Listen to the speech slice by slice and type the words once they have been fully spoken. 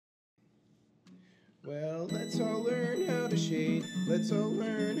Well, let's all learn how to shade. Let's all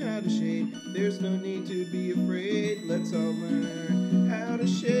learn how to shade. There's no need to be afraid. Let's all learn how to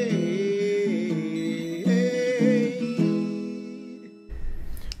shade.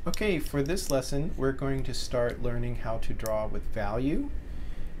 Okay, for this lesson, we're going to start learning how to draw with value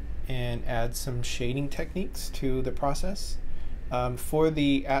and add some shading techniques to the process. For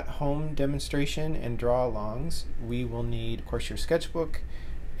the at-home demonstration and draw-alongs, we will need, of course, your sketchbook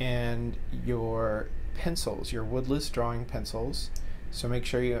and your pencils, your woodless drawing pencils. So make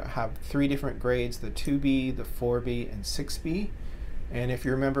sure you have 3 different grades, the 2B, the 4B, and 6B. And if you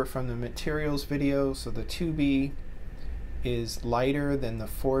remember from the materials video, so the 2B is lighter than the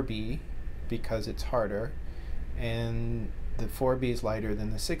 4B because it's harder, and the 4B is lighter than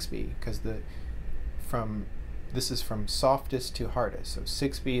the 6B because this is from softest to hardest. So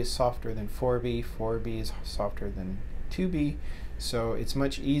 6B is softer than 4B, 4B is softer than 2B. So it's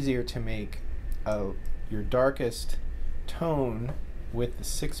much easier to make your darkest tone with the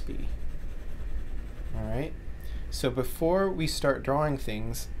 6B. All right. So before we start drawing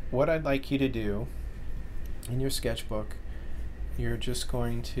things, what I'd like you to do in your sketchbook, you're just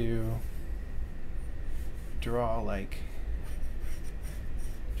going to draw like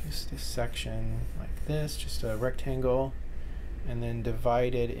just a section like this, just a rectangle, and then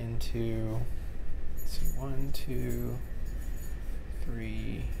divide it into, let's see, 1, 2,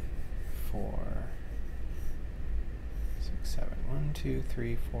 3, 4, 6, 7. 1, 2,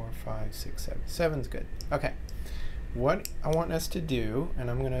 3, 4, 5, 6, 7. 7's good. Okay. What I want us to do, and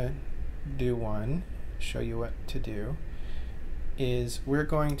I'm going to do one, show you what to do, is we're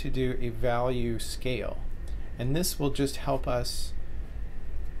going to do a value scale. And this will just help us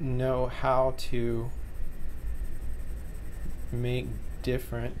know how to make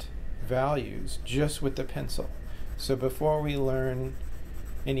different values just with the pencil. So before we learn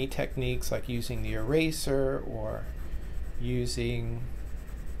any techniques like using the eraser or using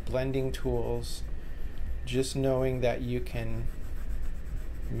blending tools, just knowing that you can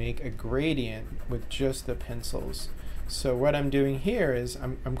make a gradient with just the pencils. So what I'm doing here is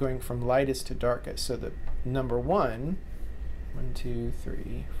I'm going from lightest to darkest. So the number 1, 2,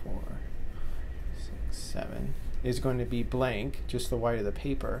 3, 4, 6, 7 is going to be blank, just the white of the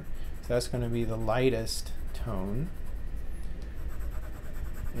paper. So that's going to be the lightest tone.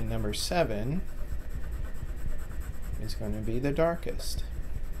 And number 7 is going to be the darkest.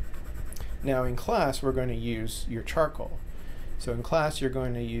 Now in class, we're going to use your charcoal. So in class, you're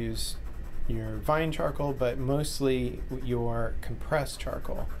going to use your vine charcoal, but mostly your compressed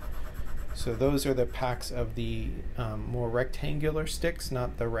charcoal. So those are the packs of the more rectangular sticks,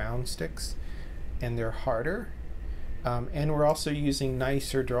 not the round sticks, and they're harder. And we're also using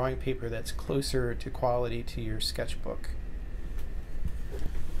nicer drawing paper that's closer to quality to your sketchbook.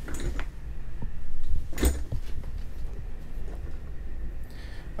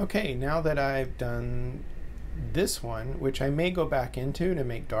 Okay, now that I've done this one, which I may go back into to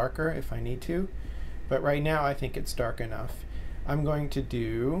make darker if I need to, but right now I think it's dark enough. I'm going to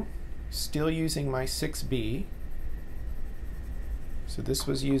do, still using my 6B, so this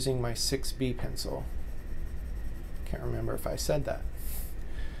was using my 6B pencil. Can't remember if I said that.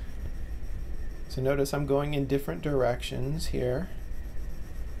 So notice I'm going in different directions here.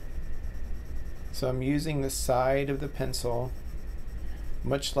 So I'm using the side of the pencil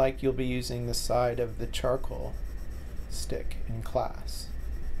much like you'll be using the side of the charcoal stick in class.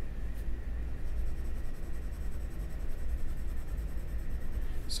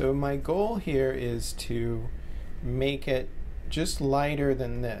 So my goal here is to make it just lighter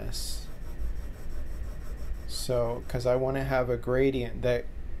than this. So, because I want to have a gradient that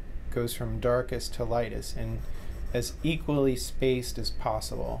goes from darkest to lightest and as equally spaced as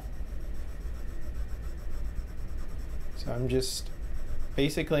possible. So I'm just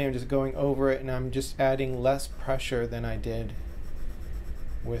going over it, and I'm just adding less pressure than I did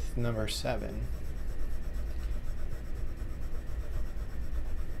with number 7.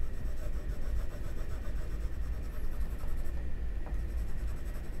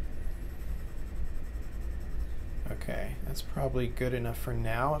 Okay, that's probably good enough for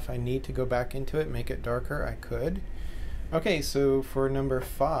now. If I need to go back into it, make it darker, I could. Okay, so for number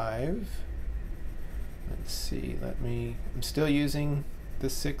 5, let's see, I'm still using the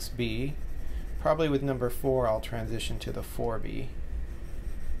 6B. Probably with number 4, I'll transition to the 4B.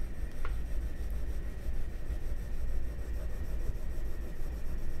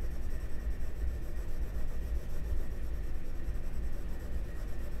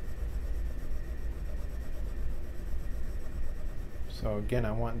 So again,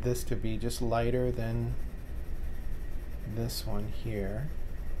 I want this to be just lighter than this one here.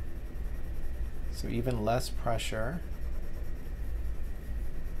 So even less pressure.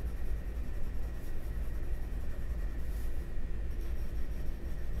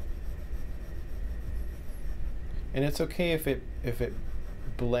 And it's okay if it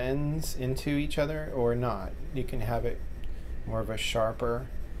blends into each other or not. You can have it more of a sharper,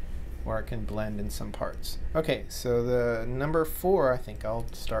 or it can blend in some parts. Okay, so the number 4, I think I'll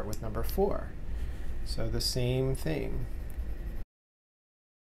start with number 4. So the same thing.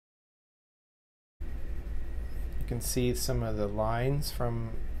 You can see some of the lines from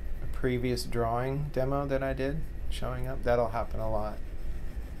a previous drawing demo that I did showing up. That'll happen a lot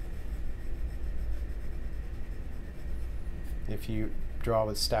if you draw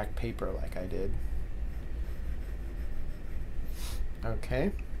with stacked paper like I did.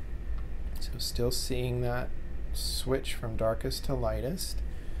 Okay, so still seeing that switch from darkest to lightest.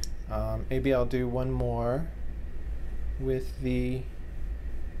 Maybe I'll do one more with the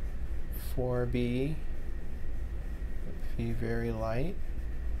 4B, be very light.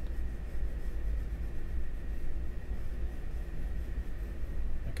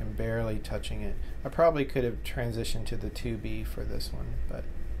 I'm barely touching it. I probably could have transitioned to the 2B for this one, but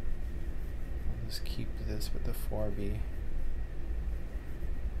I'll just keep this with the 4B.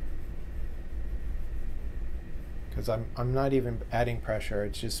 Because I'm not even adding pressure,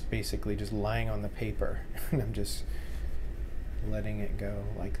 it's just basically just lying on the paper and I'm just letting it go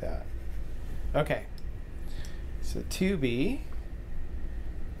like that. Okay, so 2B,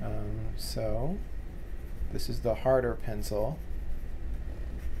 so this is the harder pencil.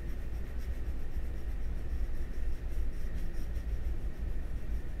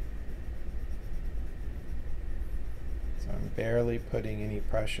 So I'm barely putting any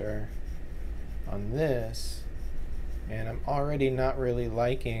pressure on this. And I'm already not really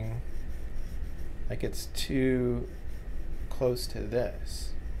liking, like it's too close to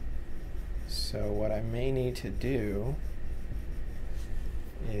this. So what I may need to do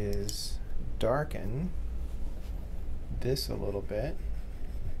is darken this a little bit.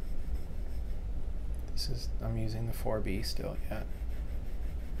 This is, I'm using the 4B still yet.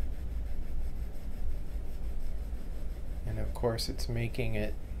 And of course it's making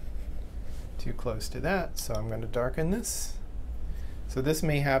it too close to that, so I'm going to darken this. So this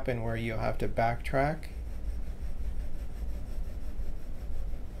may happen where you'll have to backtrack.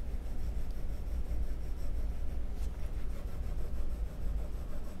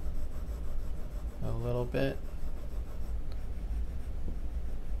 A little bit.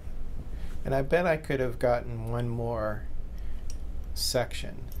 And I bet I could have gotten one more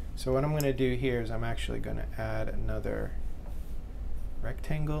section. So what I'm going to do here is I'm actually going to add another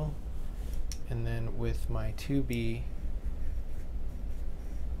rectangle. And then with my 2B,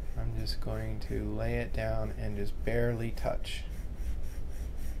 I'm just going to lay it down and just barely touch.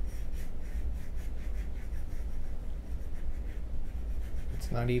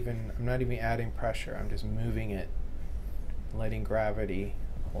 It's not even, I'm not even adding pressure, I'm just moving it, letting gravity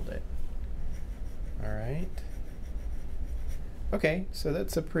hold it. All right. Okay, so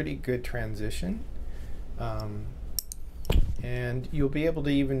that's a pretty good transition. And you'll be able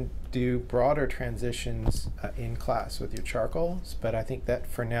to even do broader transitions in class with your charcoals, but I think that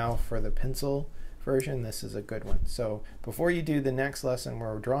for now, for the pencil version, this is a good one. So before you do the next lesson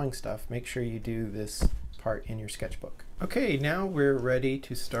where we're drawing stuff, make sure you do this part in your sketchbook. Okay, now we're ready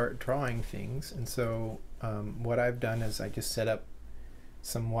to start drawing things. And so what I've done is I just set up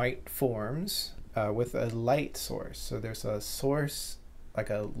some white forms with a light source. So there's a source, like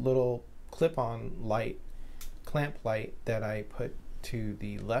a little clip-on light, clamp light that I put to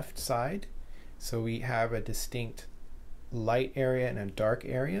the left side. So we have a distinct light area and a dark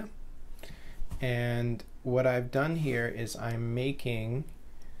area. And what I've done here is I'm making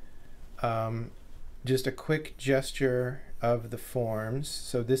just a quick gesture of the forms.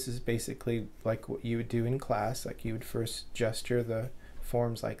 So this is basically like what you would do in class, like you would first gesture the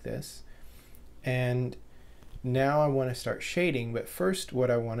forms like this. And now I want to start shading, but first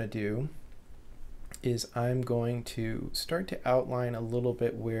what I want to do is I'm going to start to outline a little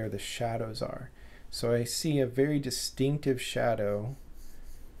bit where the shadows are. So I see a very distinctive shadow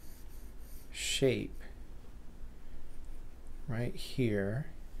shape right here.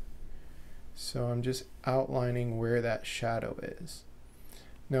 So I'm just outlining where that shadow is.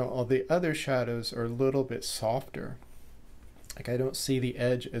 Now all the other shadows are a little bit softer. Like I don't see the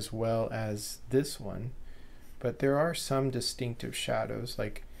edge as well as this one, but there are some distinctive shadows,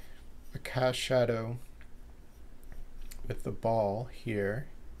 like a cast shadow with the ball here.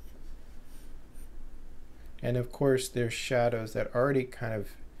 And of course there's shadows that are already kind of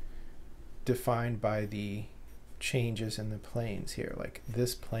defined by the changes in the planes here. Like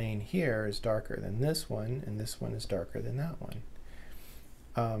this plane here is darker than this one, and this one is darker than that one.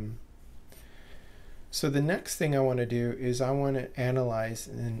 So the next thing I want to do is I want to analyze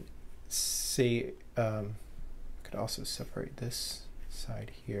and say, I could also separate this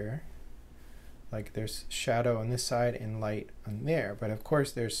side here. Like there's shadow on this side and light on there, but of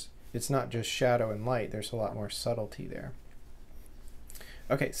course it's not just shadow and light, there's a lot more subtlety there.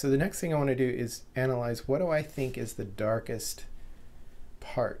 Okay, so the next thing I want to do is analyze what do I think is the darkest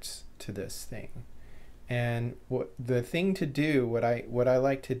parts to this thing. And the thing to do, what I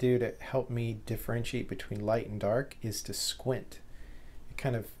like to do to help me differentiate between light and dark is to squint. It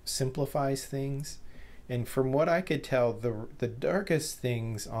kind of simplifies things. And from what I could tell, the darkest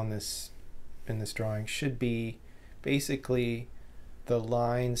things on this in this drawing should be basically the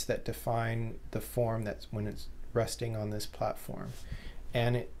lines that define the form that's when it's resting on this platform.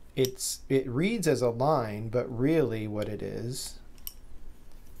 And it reads as a line, but really what it is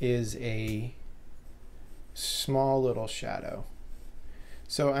a small little shadow.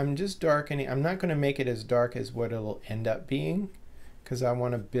 So I'm just darkening. I'm not going to make it as dark as what it'll end up being, because I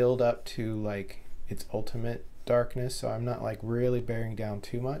want to build up to like its ultimate darkness. So I'm not like really bearing down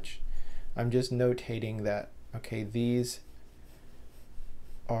too much. I'm just notating that, okay, these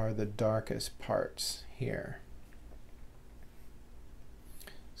are the darkest parts here.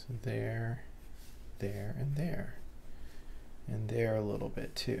 So there, and there. And there a little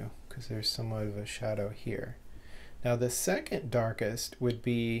bit too, because there's somewhat of a shadow here. Now the second darkest would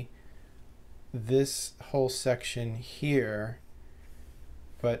be this whole section here,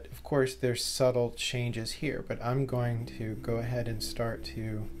 but of course there's subtle changes here, but I'm going to go ahead and start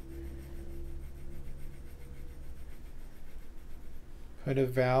to put a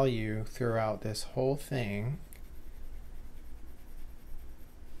value throughout this whole thing.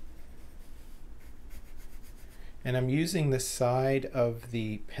 And I'm using the side of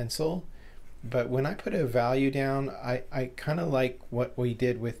the pencil, but when I put a value down, I kind of like what we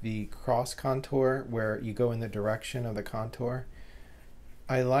did with the cross contour, where you go in the direction of the contour.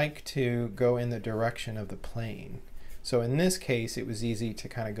 I like to go in the direction of the plane. So in this case, it was easy to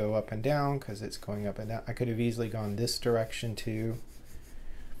kind of go up and down because it's going up and down. I could have easily gone this direction too.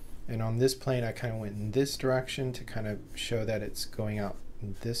 And on this plane, I kind of went in this direction to kind of show that it's going out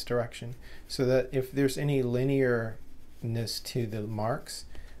in this direction, so that if there's any linearness to the marks,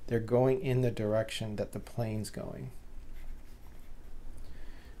 they're going in the direction that the plane's going.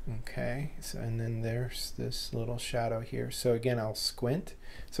 Okay, so and then there's this little shadow here. So again, I'll squint.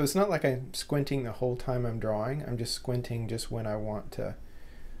 So it's not like I'm squinting the whole time I'm drawing. I'm just squinting just when I want to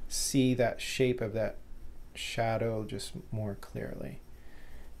see that shape of that shadow just more clearly.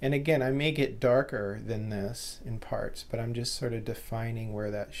 And again, I may get darker than this in parts, but I'm just sort of defining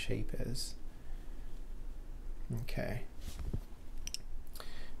where that shape is. Okay.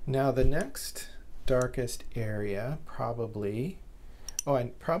 Now the next darkest area probably, oh,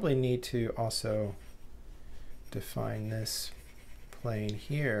 I probably need to also define this plane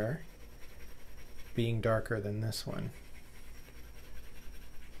here being darker than this one.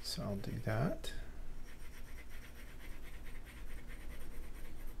 So I'll do that.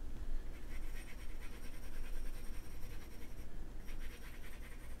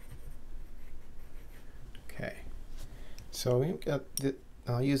 Okay, so we've got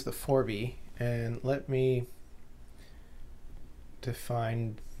I'll use the 4B and let me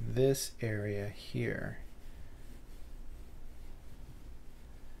define this area here.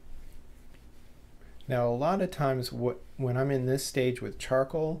 Now a lot of times when I'm in this stage with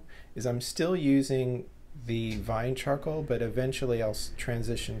charcoal is I'm still using the vine charcoal, but eventually I'll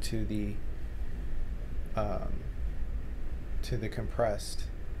transition to the compressed.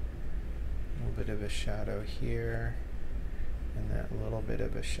 A little bit of a shadow here and that little bit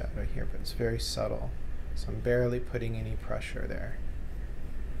of a shadow here, but it's very subtle, so I'm barely putting any pressure there.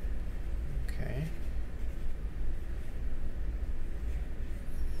 Okay,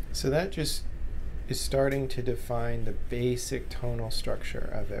 so that just is starting to define the basic tonal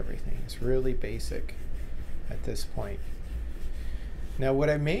structure of everything. It's really basic at this point. Now what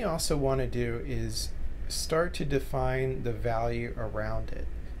I may also want to do is start to define the value around it.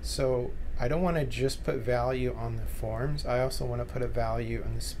 So I don't want to just put value on the forms. I also want to put a value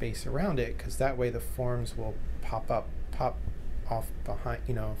on the space around it, because that way the forms will pop off behind,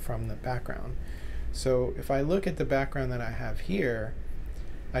 you know, from the background. So if I look at the background that I have here,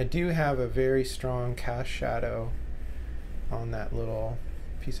 I do have a very strong cast shadow on that little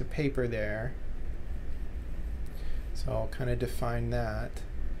piece of paper there. So I'll kind of define that.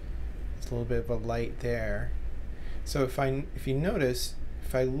 It's a little bit of a light there. So if you notice,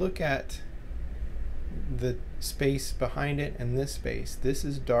 if I look at the space behind it and this space, this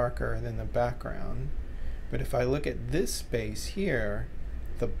is darker than the background. But if I look at this space here,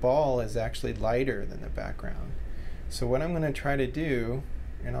 the ball is actually lighter than the background. So what I'm going to try to do,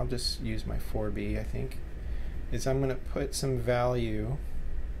 and I'll just use my 4B, I think, is I'm going to put some value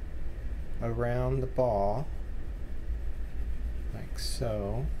around the ball, like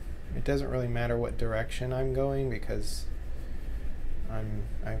so. It doesn't really matter what direction I'm going because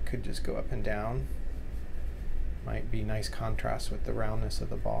I could just go up and down. Might be nice contrast with the roundness of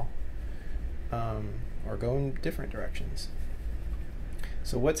the ball. Or go in different directions.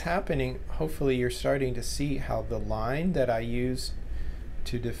 So what's happening, hopefully you're starting to see how the line that I used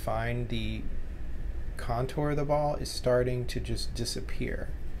to define the contour of the ball is starting to just disappear.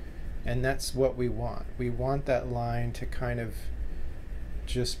 And that's what we want. We want that line to kind of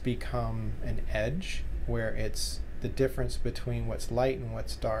just become an edge where it's the difference between what's light and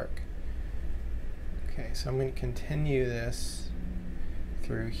what's dark. Okay, so I'm going to continue this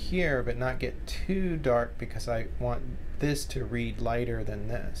through here, but not get too dark because I want this to read lighter than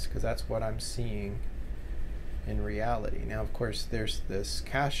this, because that's what I'm seeing in reality. Now, of course, there's this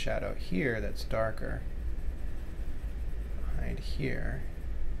cast shadow here that's darker behind here.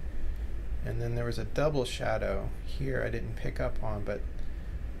 And then there was a double shadow here I didn't pick up on, but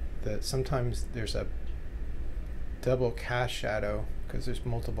sometimes there's a double cast shadow because there's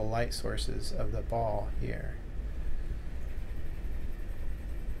multiple light sources of the ball here.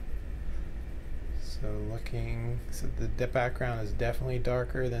 So the background is definitely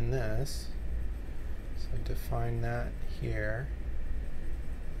darker than this. So define that here.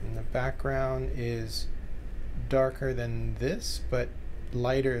 And the background is darker than this, but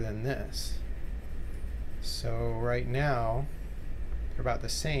lighter than this. So right now, they're about the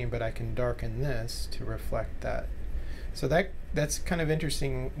same, but I can darken this to reflect that. So that's kind of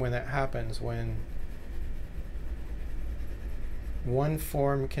interesting when that happens, when one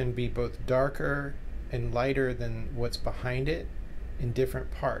form can be both darker and lighter than what's behind it in different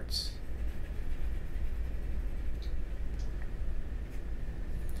parts.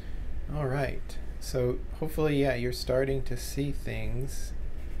 All right, so hopefully, yeah, you're starting to see things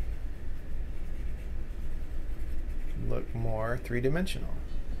look more three-dimensional.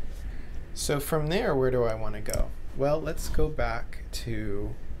 So from there, where do I want to go? Well, let's go back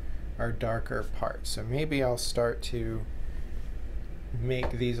to our darker parts. So maybe I'll start to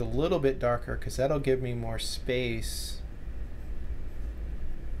make these a little bit darker because that'll give me more space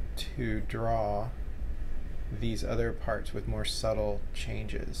to draw these other parts with more subtle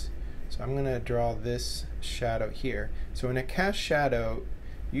changes. So I'm going to draw this shadow here. So in a cast shadow,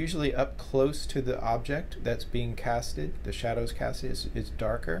 usually up close to the object that's being casted, the shadow's casted, is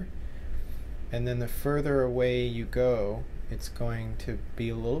darker. And then the further away you go, it's going to be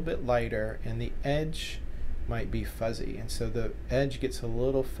a little bit lighter, and the edge might be fuzzy. And so the edge gets a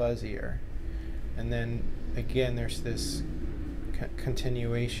little fuzzier. And then again, there's this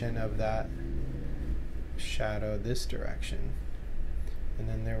continuation of that shadow this direction. And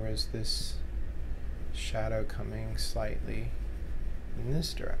then there was this shadow coming slightly in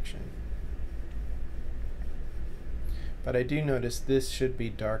this direction. But I do notice this should be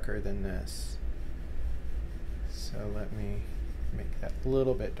darker than this. So let me make that a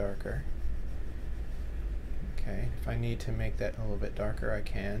little bit darker. Okay, if I need to make that a little bit darker, I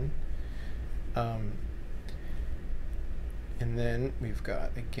can. And then we've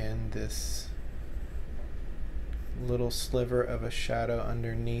got, again, this little sliver of a shadow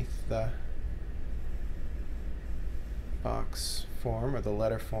underneath the box form, or the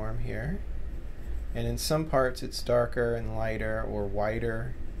letter form here. And in some parts it's darker and lighter or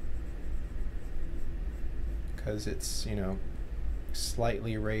whiter because it's, you know,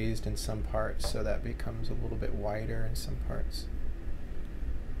 slightly raised in some parts, so that becomes a little bit whiter in some parts.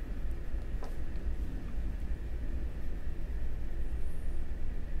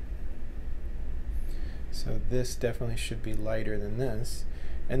 So this definitely should be lighter than this.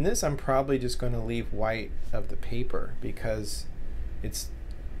 And this I'm probably just going to leave white of the paper because it's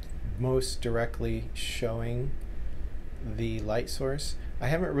most directly showing the light source. I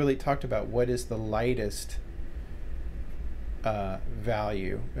haven't really talked about what is the lightest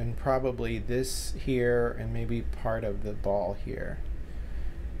value, and probably this here and maybe part of the ball here.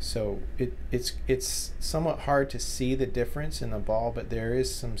 So it's somewhat hard to see the difference in the ball, but there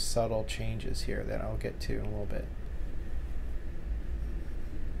is some subtle changes here that I'll get to in a little bit.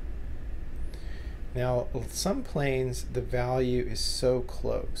 Now, some planes, the value is so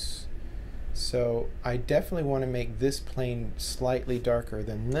close. So I definitely want to make this plane slightly darker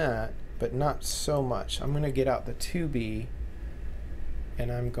than that, but not so much. I'm going to get out the 2B,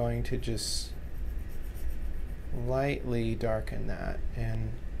 and I'm going to just lightly darken that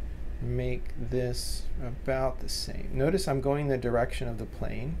and make this about the same. Notice I'm going the direction of the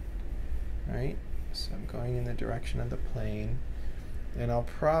plane, right? So I'm going in the direction of the plane, and I'll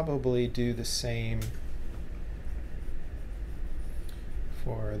probably do the same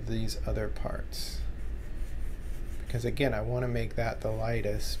for these other parts, because again, I want to make that the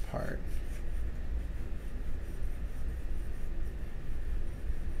lightest part.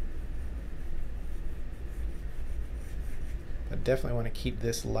 I definitely want to keep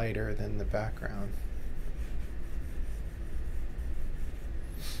this lighter than the background.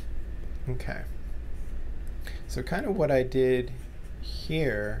 Okay. So kind of what I did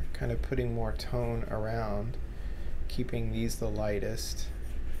here, kind of putting more tone around, keeping these the lightest.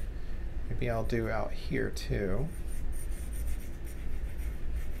 Maybe I'll do out here too.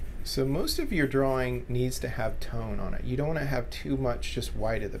 So most of your drawing needs to have tone on it. You don't want to have too much just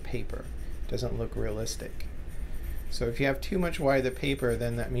white of the paper. It doesn't look realistic. So if you have too much white of the paper,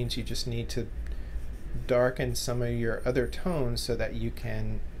 then that means you just need to darken some of your other tones so that you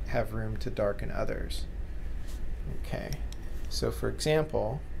can have room to darken others. Okay, so for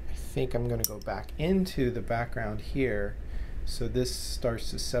example, I think I'm going to go back into the background here, so this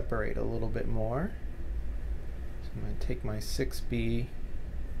starts to separate a little bit more. So I'm going to take my 6B,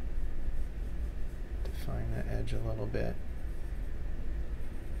 define the edge a little bit.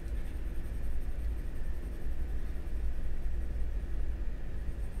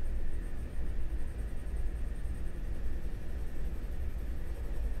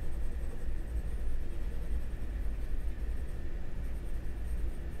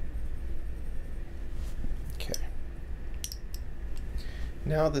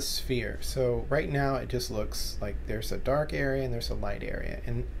 Now the sphere. So right now it just looks like there's a dark area and there's a light area,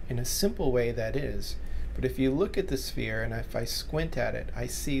 and in a simple way that is. But if you look at the sphere and if I squint at it, I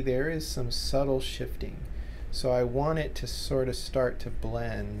see there is some subtle shifting. So I want it to sort of start to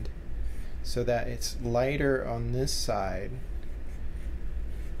blend so that it's lighter on this side,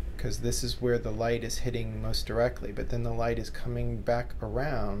 because this is where the light is hitting most directly, but then the light is coming back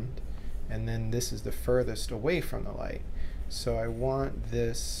around, and then this is the furthest away from the light. So I want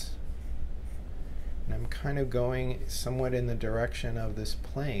this, and I'm kind of going somewhat in the direction of this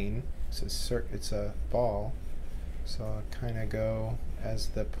plane. It's a ball, so I'll kind of go as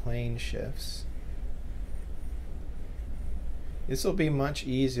the plane shifts. This will be much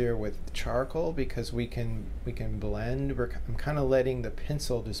easier with charcoal because we can blend. I'm kind of letting the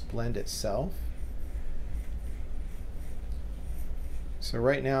pencil just blend itself. So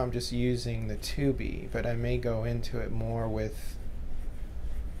right now I'm just using the 2B, but I may go into it more with,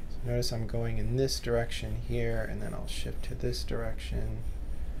 so notice I'm going in this direction here, and then I'll shift to this direction.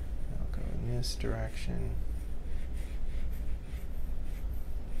 I'll go in this direction.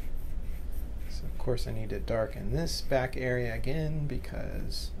 So of course I need to darken this back area again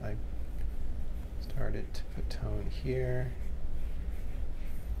because I started to put tone here.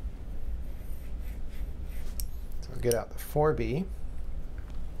 So I'll get out the 4B.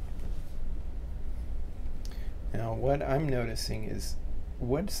 Now what I'm noticing is,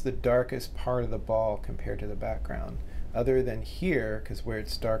 what's the darkest part of the ball compared to the background? Other than here, because where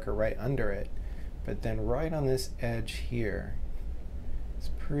it's darker right under it, but then right on this edge here, it's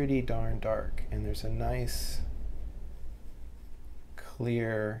pretty darn dark, and there's a nice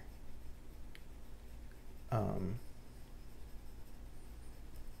clear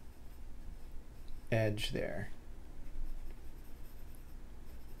edge there.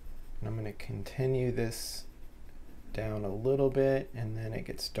 And I'm going to continue this down a little bit, and then it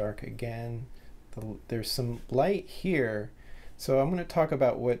gets dark again. There's some light here, so I'm going to talk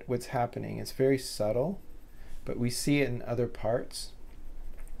about what's happening. It's very subtle, but we see it in other parts.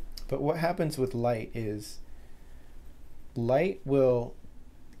 But what happens with light is light will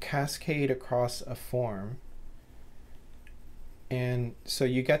cascade across a form, and so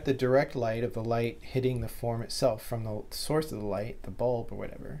you get the direct light of the light hitting the form itself from the source of the light, the bulb or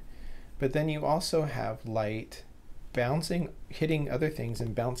whatever. But then you also have light bouncing, hitting other things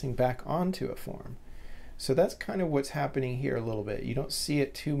and bouncing back onto a form. So that's kind of what's happening here a little bit. You don't see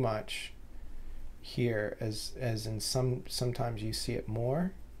it too much here as in sometimes you see it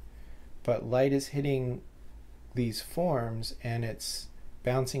more, but light is hitting these forms and it's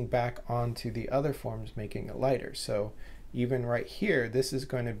bouncing back onto the other forms, making it lighter. So even right here, this is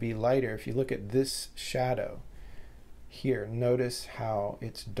going to be lighter. If you look at this shadow here, notice how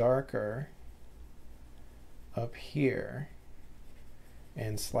it's darker up here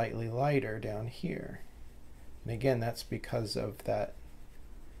and slightly lighter down here. And again, that's because of that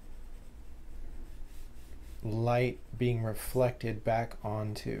light being reflected back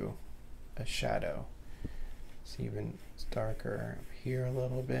onto a shadow. It's even darker up here a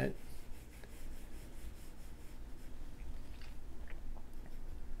little bit.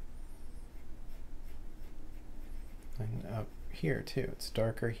 And up here too. It's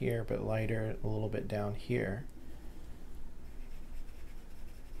darker here, but lighter a little bit down here.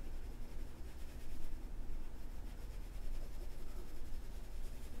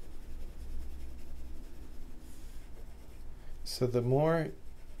 So the more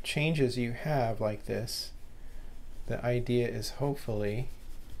changes you have like this, the idea is hopefully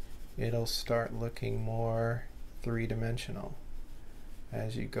it'll start looking more three-dimensional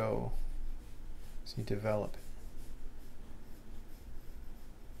as you go, as you develop it.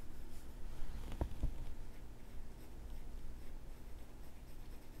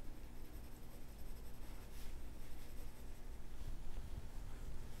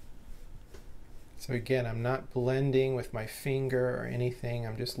 So again, I'm not blending with my finger or anything.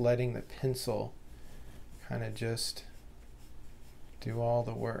 I'm just letting the pencil kind of just do all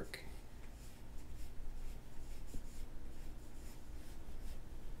the work.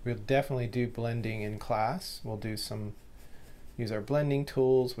 We'll definitely do blending in class. We'll do use our blending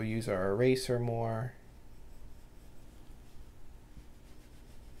tools. We'll use our eraser more.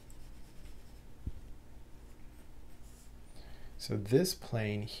 So this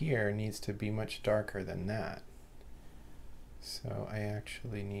plane here needs to be much darker than that. So I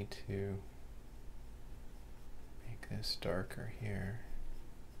actually need to make this darker here.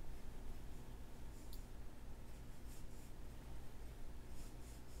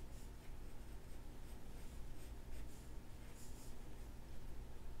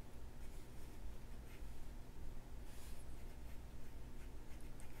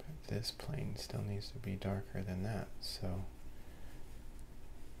 But this plane still needs to be darker than that. So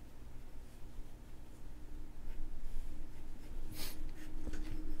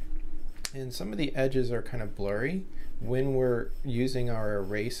and some of the edges are kind of blurry. When we're using our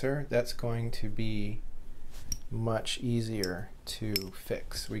eraser, that's going to be much easier to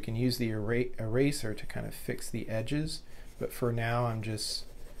fix. We can use the eraser to kind of fix the edges, but for now I'm just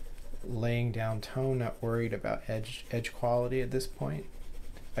laying down tone, not worried about edge quality at this point.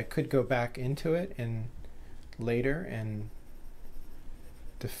 I could go back into it and later and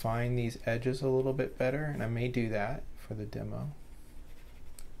define these edges a little bit better, and I may do that for the demo.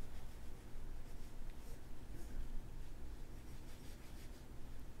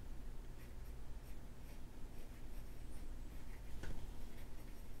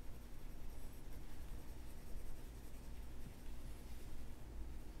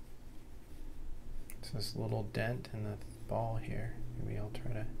 This little dent in the ball here. Maybe I'll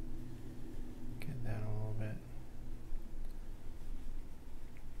try to get that a little bit.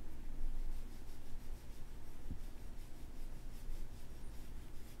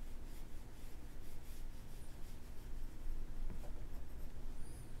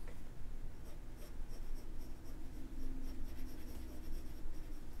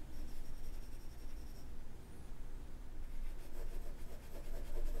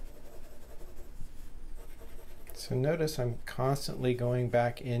 So notice I'm constantly going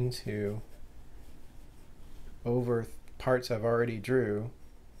back into over parts I've already drew,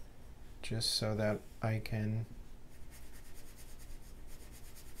 just so that I can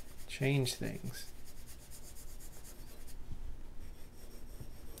change things.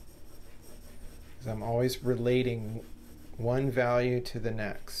 Because I'm always relating one value to the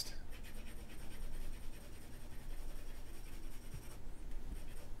next.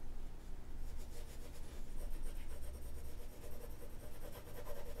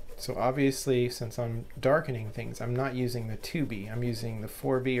 So obviously, since I'm darkening things, I'm not using the 2B. I'm using the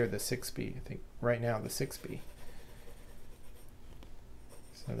 4B or the 6B. I think right now the 6B.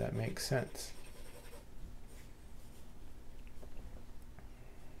 So that makes sense.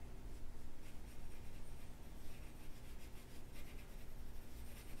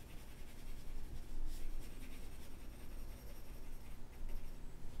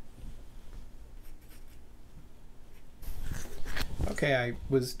 Okay, I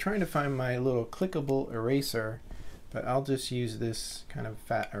was trying to find my little clickable eraser, but I'll just use this kind of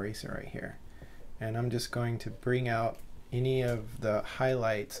fat eraser right here. And I'm just going to bring out any of the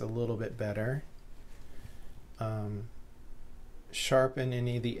highlights a little bit better. Sharpen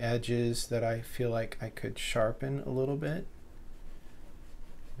any of the edges that I feel like I could sharpen a little bit.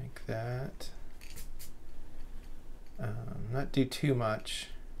 Like that. Not do too much.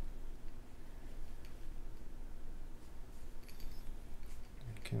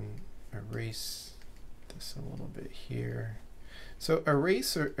 Can erase this a little bit here. So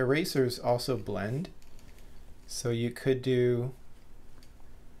erasers also blend. So you could do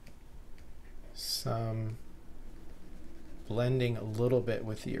some blending a little bit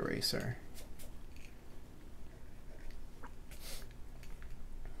with the eraser.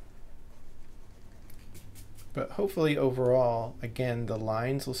 But hopefully overall, again, the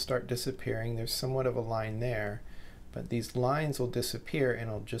lines will start disappearing. There's somewhat of a line there, but these lines will disappear and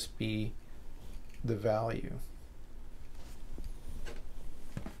it'll just be the value.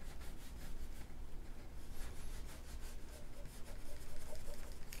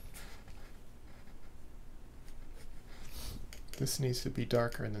 This needs to be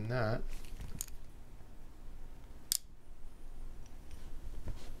darker than that.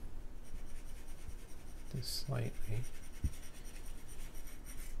 Just slightly.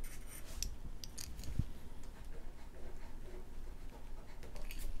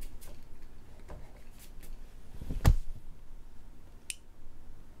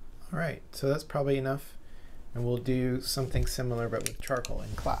 All right, so that's probably enough, and we'll do something similar but with charcoal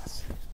in class.